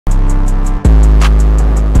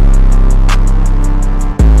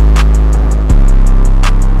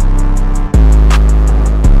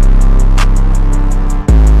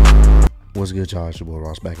What's good, y'all? It's your boy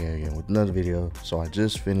Ross back here again with another video. So I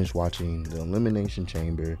just finished watching the Elimination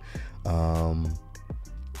Chamber.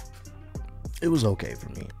 It was okay for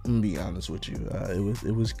me. I'm gonna be honest with you.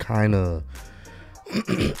 It was kind of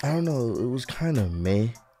I don't know. It was kind of meh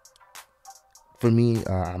for me.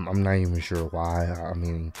 I'm not even sure why. I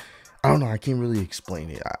mean, I don't know. I can't really explain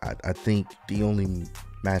it. I think the only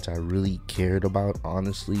match I really cared about,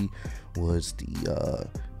 honestly, was the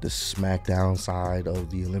SmackDown side of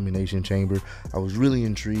the Elimination Chamber. I was really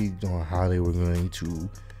intrigued on how they were going to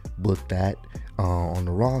book that. On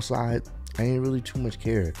the Raw side, I didn't really too much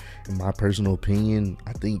care. In my personal opinion,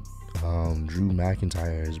 I think Drew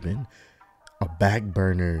McIntyre has been a back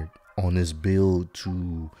burner on this build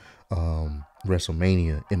to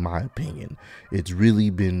WrestleMania. In my opinion, it's really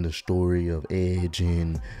been the story of Edge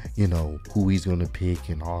and, you know, who he's gonna pick,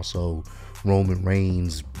 and also Roman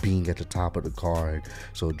Reigns being at the top of the card.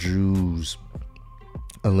 So Drew's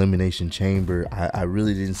Elimination Chamber, I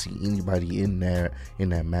really didn't see anybody in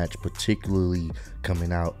that match particularly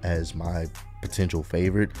coming out as my potential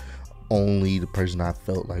favorite. Only the person I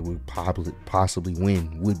felt like would possibly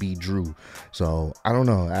win would be Drew. So I don't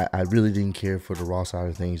know. I really didn't care for the Raw side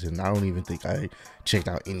of things, and I don't even think I checked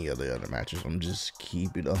out any of the other matches. I'm just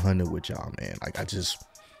keeping 100 with y'all, man. Like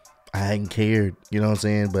I hadn't cared, you know what I'm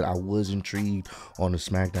saying? But I was intrigued on the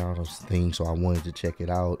SmackDown thing, so I wanted to check it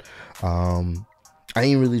out. I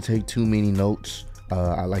didn't really take too many notes.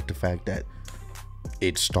 I like the fact that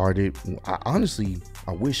it started. Honestly,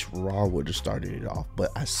 I wish Raw would have started it off, but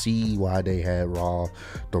I see why they had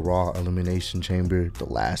the Raw Elimination Chamber, the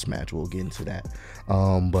last match. We'll get into that.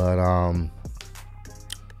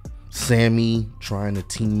 Sammy trying to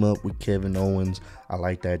team up with Kevin Owens, I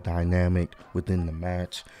like that dynamic within the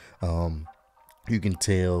match. You can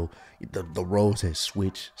tell the roles had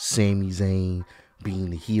switched. Sami Zayn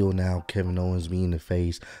being the heel now, Kevin Owens being the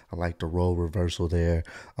face. I like the role reversal there.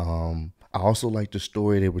 I also like the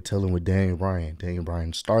story they were telling with Daniel Bryan. Daniel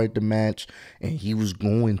Bryan started the match and he was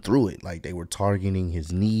going through it. Like, they were targeting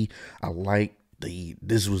his knee. I like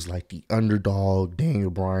this was like the underdog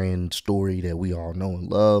Daniel Bryan story that we all know and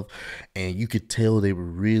love. And you could tell they were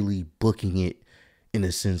really booking it in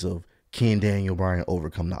the sense of, can Daniel Bryan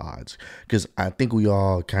overcome the odds? Because I think we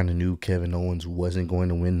all kind of knew Kevin Owens wasn't going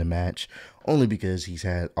to win the match, only because he's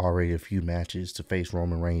had already a few matches to face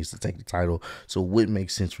Roman Reigns to take the title. So it wouldn't make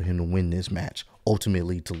sense for him to win this match,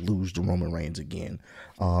 ultimately to lose to Roman Reigns again.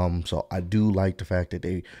 So I do like the fact that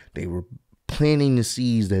they were planting the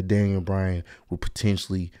seeds that Daniel Bryan would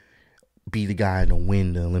potentially be the guy to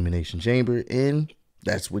win the Elimination Chamber, and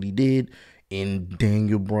that's what he did. And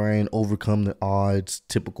Daniel Bryan overcome the odds,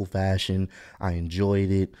 typical fashion. I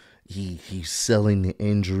enjoyed it. He's selling the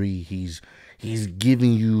injury. He's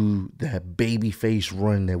giving you that babyface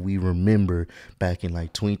run that we remember back in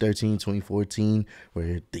like 2013, 2014,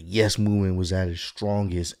 where the Yes movement was at its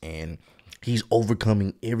strongest, and he's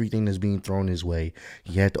overcoming everything that's being thrown his way.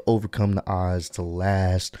 He had to overcome the odds to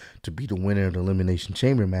last, to be the winner of the Elimination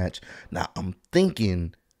Chamber match. Now, I'm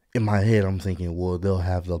thinking, in my head, well, they'll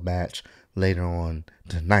have the match later on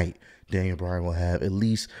tonight. Daniel Bryan will have at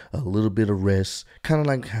least a little bit of rest, kind of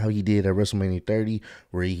like how he did at WrestleMania 30,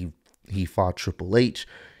 where he fought Triple H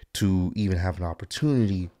to even have an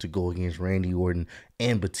opportunity to go against Randy Orton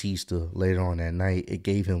and Batista later on that night. It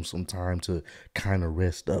gave him some time to kind of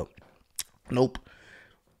rest up. Nope.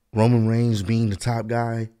 Roman Reigns being the top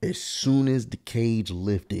guy, as soon as the cage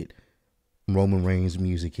lifted, Roman Reigns'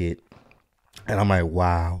 music hit. And I'm like,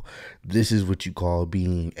 wow, this is what you call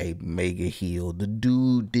being a mega heel. The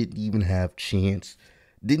dude didn't even have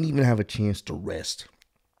a chance to rest.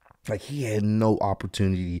 Like, he had no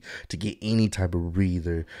opportunity to get any type of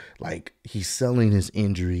breather. Like, he's selling his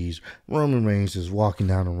injuries. Roman Reigns is walking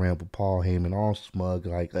down the ramp with Paul Heyman, all smug,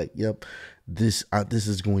 like yep, this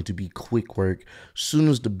is going to be quick work. Soon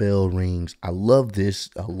as the bell rings, I love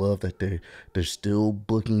this. I love that they're still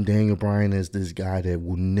booking Daniel Bryan as this guy that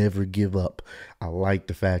will never give up. I like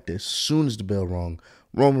the fact that as soon as the bell rung,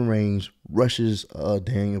 Roman Reigns rushes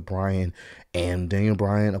Daniel Bryan, and Daniel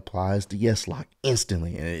Bryan applies the yes lock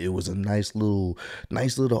instantly. And it was a nice little,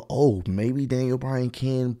 oh, maybe Daniel Bryan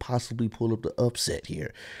can possibly pull up the upset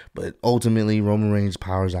here. But ultimately, Roman Reigns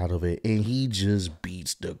powers out of it, and he just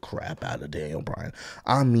beats the crap out of Daniel Bryan.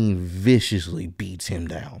 I mean, viciously beats him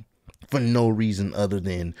down. For no reason other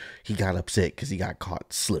than he got upset because he got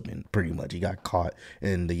caught slipping, pretty much. He got caught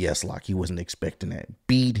in the yes lock. He wasn't expecting that.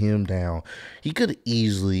 Beat him down. He could have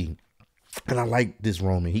easily And I like this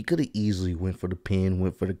Roman. He could have easily went for the pin,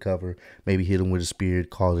 went for the cover, maybe hit him with a spear,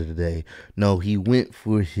 call it a day. No, he went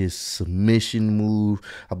for his submission move.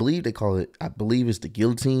 I believe they call it, I believe it's the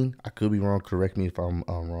guillotine. I could be wrong. Correct me if I'm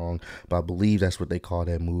wrong. But I believe that's what they call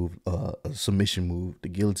that move, a submission move, the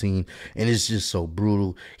guillotine. And it's just so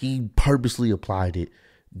brutal. He purposely applied it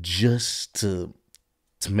just to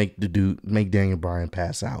make Daniel Bryan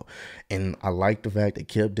pass out. And I like the fact they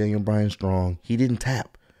kept Daniel Bryan strong. He didn't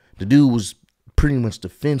tap. The dude was pretty much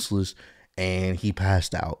defenseless, and he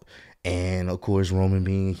passed out. And of course, Roman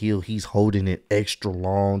being a heel, he's holding it extra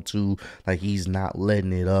long too. Like, he's not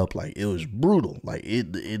letting it up. Like, it was brutal. Like,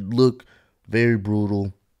 it looked very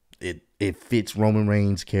brutal. It fits Roman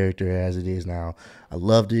Reigns' character as it is now. I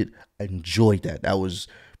loved it. I enjoyed that. That was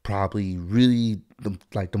probably really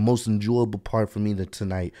the most enjoyable part for me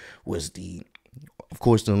tonight was of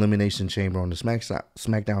course, the Elimination Chamber on the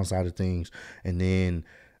SmackDown side of things, and then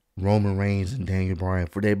Roman Reigns and Daniel Bryan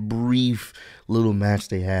for that brief little match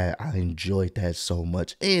they had. I enjoyed that so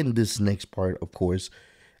much. And this next part, of course,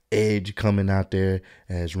 Edge coming out there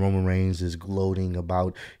as Roman Reigns is gloating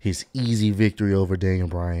about his easy victory over Daniel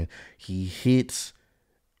Bryan. He hits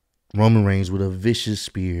Roman Reigns with a vicious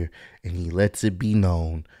spear, and he lets it be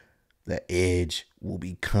known that Edge will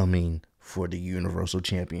be coming for the Universal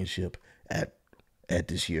Championship at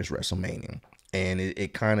this year's WrestleMania. And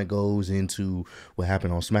it kind of goes into what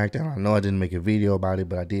happened on SmackDown. I know I didn't make a video about it,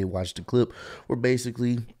 but I did watch the clip where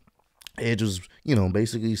basically Edge was,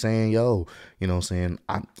 basically saying, yo, saying,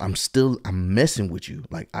 I'm messing with you.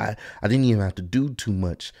 Like, I didn't even have to do too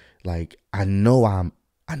much. Like, I know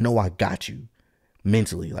I got you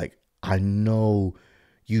mentally. Like, I know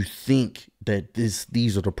you think that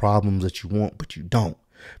these are the problems that you want, but you don't.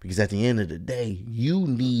 Because at the end of the day, you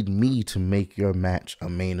need me to make your match a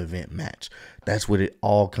main event match. That's what it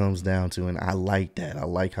all comes down to. And I like that. I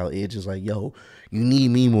like how Edge is like, yo, you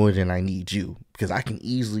need me more than I need you. Because I can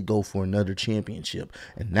easily go for another championship,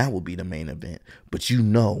 and that will be the main event. But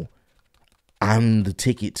I'm the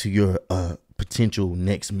ticket to your potential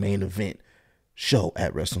next main event show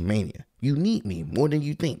at WrestleMania. You need me more than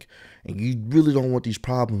you think. And you really don't want these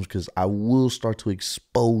problems, because I will start to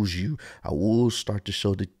expose you. I will start to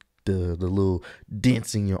show the little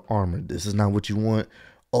dents in your armor. This is not what you want.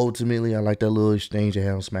 Ultimately, I like that little exchange they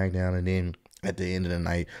had on SmackDown. And then at the end of the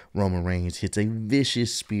night, Roman Reigns hits a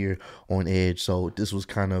vicious spear on Edge. So this was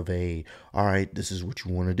kind of all right, this is what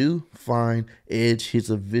you want to do. Fine. Edge hits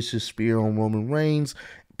a vicious spear on Roman Reigns,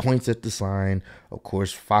 points at the sign. Of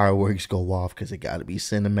course, fireworks go off because it got to be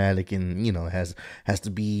cinematic, and has to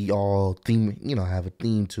be all theme, have a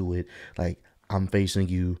theme to it. Like, I'm facing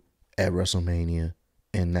you at WrestleMania,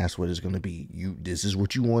 and that's what it's going to be. This is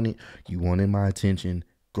what you wanted. You wanted my attention.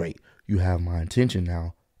 Great. You have my attention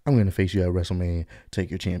now. I'm going to face you at WrestleMania, take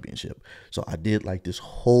your championship. So I did like this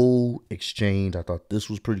whole exchange. I thought this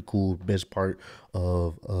was pretty cool. Best part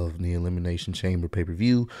of the Elimination Chamber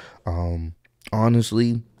pay-per-view.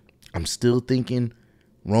 Honestly, I'm still thinking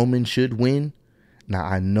Roman should win. Now,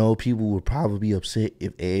 I know people would probably be upset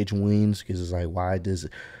if Edge wins, because it's like, why does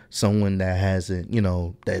someone that hasn't,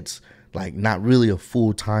 that's like not really a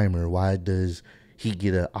full-timer, why does he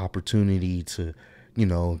get an opportunity to,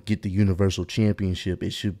 get the Universal Championship?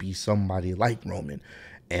 It should be somebody like Roman.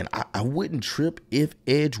 And I wouldn't trip if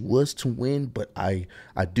Edge was to win, but I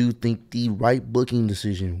do think the right booking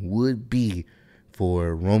decision would be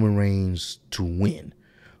for Roman Reigns to win.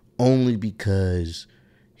 Only because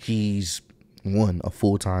he's, one, a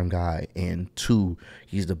full-time guy, and two,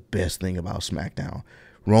 he's the best thing about SmackDown.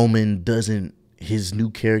 His new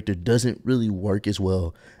character doesn't really work as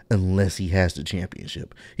well unless he has the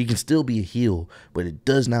championship. He can still be a heel, but it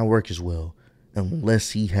does not work as well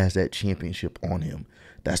unless he has that championship on him.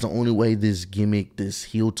 That's the only way this gimmick, this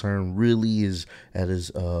heel turn, really is at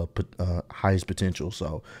his highest potential.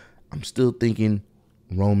 So I'm still thinking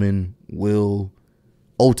Roman will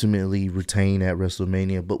ultimately retain at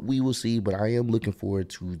WrestleMania, but we will see. But I am looking forward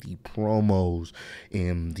to the promos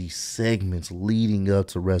and the segments leading up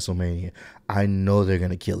to WrestleMania. I know they're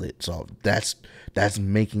gonna kill it, so that's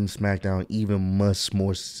making SmackDown even much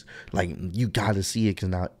more like, you gotta see it, because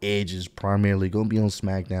now Edge is primarily gonna be on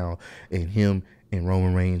SmackDown, and him and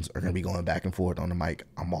Roman Reigns are gonna be going back and forth on the mic.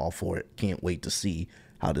 I'm all for it. Can't wait to see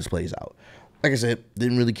how this plays out. Like I said,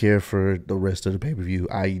 didn't really care for the rest of the pay-per-view.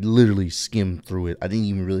 I literally skimmed through it. I didn't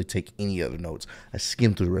even really take any other notes. I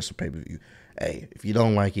skimmed through the rest of the pay-per-view. Hey, if you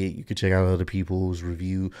don't like it, you can check out other people's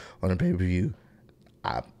review on the pay-per-view.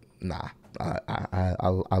 I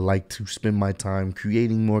like to spend my time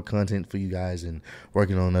creating more content for you guys and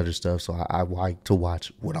working on other stuff. So I like to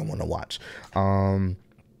watch what I want to watch.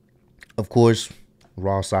 Of course,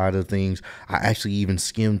 Raw side of things. I actually even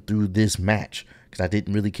skimmed through this match because I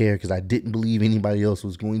didn't really care, because I didn't believe anybody else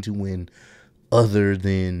was going to win other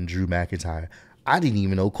than Drew McIntyre. I didn't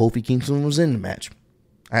even know Kofi Kingston was in the match.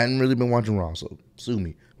 I hadn't really been watching Raw, so sue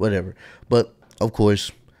me, whatever. But of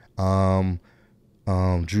course, Drew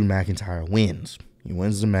McIntyre wins. He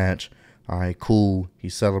wins the match. All right, cool.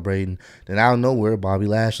 He's celebrating. Then out of nowhere, Bobby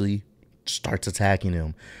Lashley starts attacking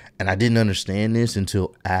him. And I didn't understand this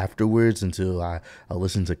until afterwards, until I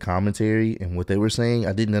listened to commentary and what they were saying.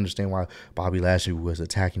 I didn't understand why Bobby Lashley was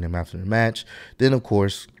attacking him after the match. Then, of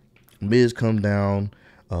course, Miz come down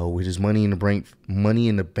with his Money in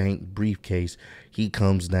the Bank briefcase. He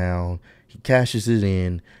comes down. He cashes it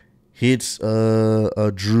in. Hits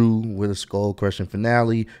Drew with a skull crushing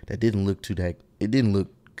finale. It didn't look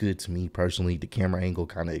good to me personally. The camera angle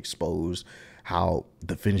kind of exposed how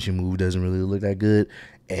the finishing move doesn't really look that good.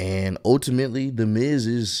 And ultimately, The Miz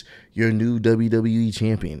is your new WWE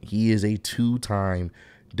champion. He is a 2-time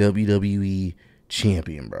WWE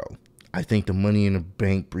champion, bro. I think the Money in the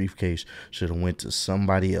Bank briefcase should have went to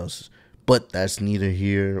somebody else. But that's neither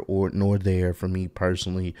here nor there for me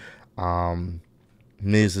personally.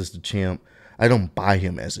 Miz is the champ. I don't buy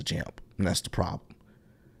him as a champ. And that's the problem.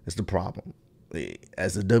 That's the problem.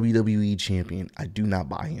 As a WWE champion, I do not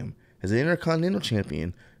buy him. As an Intercontinental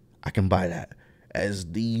champion, I can buy that.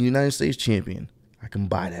 As the United States champion, I can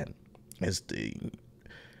buy that. As the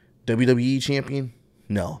WWE champion,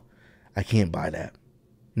 no, I can't buy that.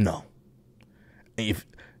 No. If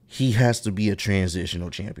he has to be a transitional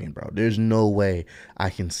champion, bro. There's no way I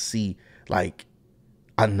can see, like,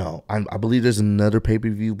 I believe there's another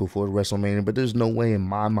pay-per-view before WrestleMania, but there's no way in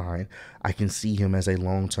my mind I can see him as a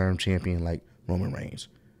long-term champion like Roman Reigns.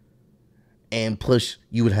 And plus,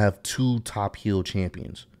 you would have 2 top heel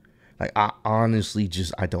champions. Like, I honestly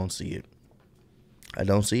I don't see it. I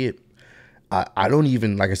don't see it. I don't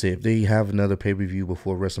even, like I said, if they have another pay-per-view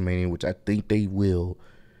before WrestleMania, which I think they will,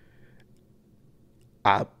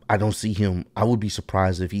 I don't see him. I would be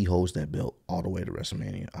surprised if he holds that belt all the way to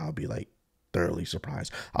WrestleMania. I'll be like thoroughly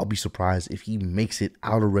surprised. I'll be surprised if he makes it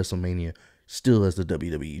out of WrestleMania still as the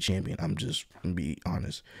WWE champion. I'm just gonna be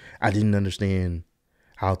honest. I didn't understand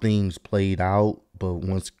how things played out, but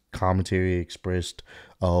once commentary expressed,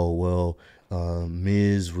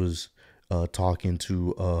 Miz was talking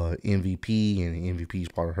to MVP, and MVP is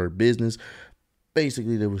part of her business.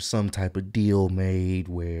 Basically, there was some type of deal made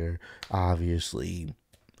where obviously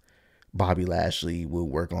Bobby Lashley will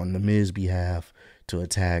work on the Miz behalf to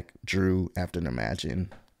attack Drew after the match,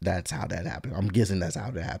 and that's how that happened. I'm guessing that's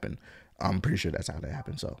how that happened. I'm pretty sure that's how that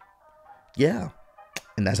happened. So, yeah,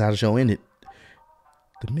 and that's how the show ended.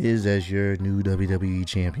 The Miz as your new WWE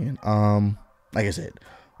champion. Like I said,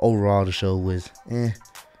 overall the show was it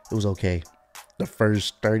was okay. The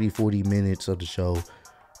first 30-40 minutes of the show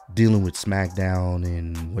dealing with SmackDown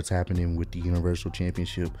and what's happening with the Universal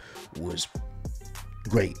Championship was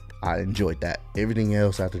great. I enjoyed that. Everything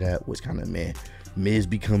else after that was kind of meh. Miz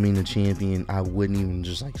becoming the champion, I wasn't even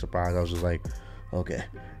just like surprised. I was just like, okay,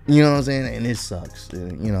 you know what I'm saying? And it sucks.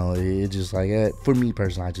 And, you know, it just like, for me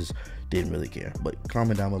personally, I just didn't really care. But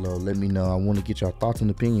comment down below, let me know. I want to get your thoughts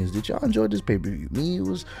and opinions. Did y'all enjoy this pay-per-view? Me, it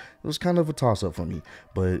was kind of a toss-up for me.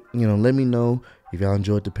 But, you know, let me know if y'all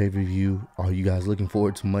enjoyed the pay-per-view. Are you guys looking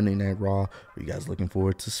forward to Monday Night Raw? Are you guys looking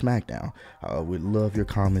forward to SmackDown? Would love your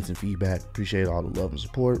comments and feedback. Appreciate all the love and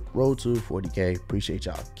support. Road to 40K. Appreciate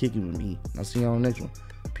y'all kicking with me. I'll see y'all on the next one.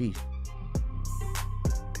 Peace.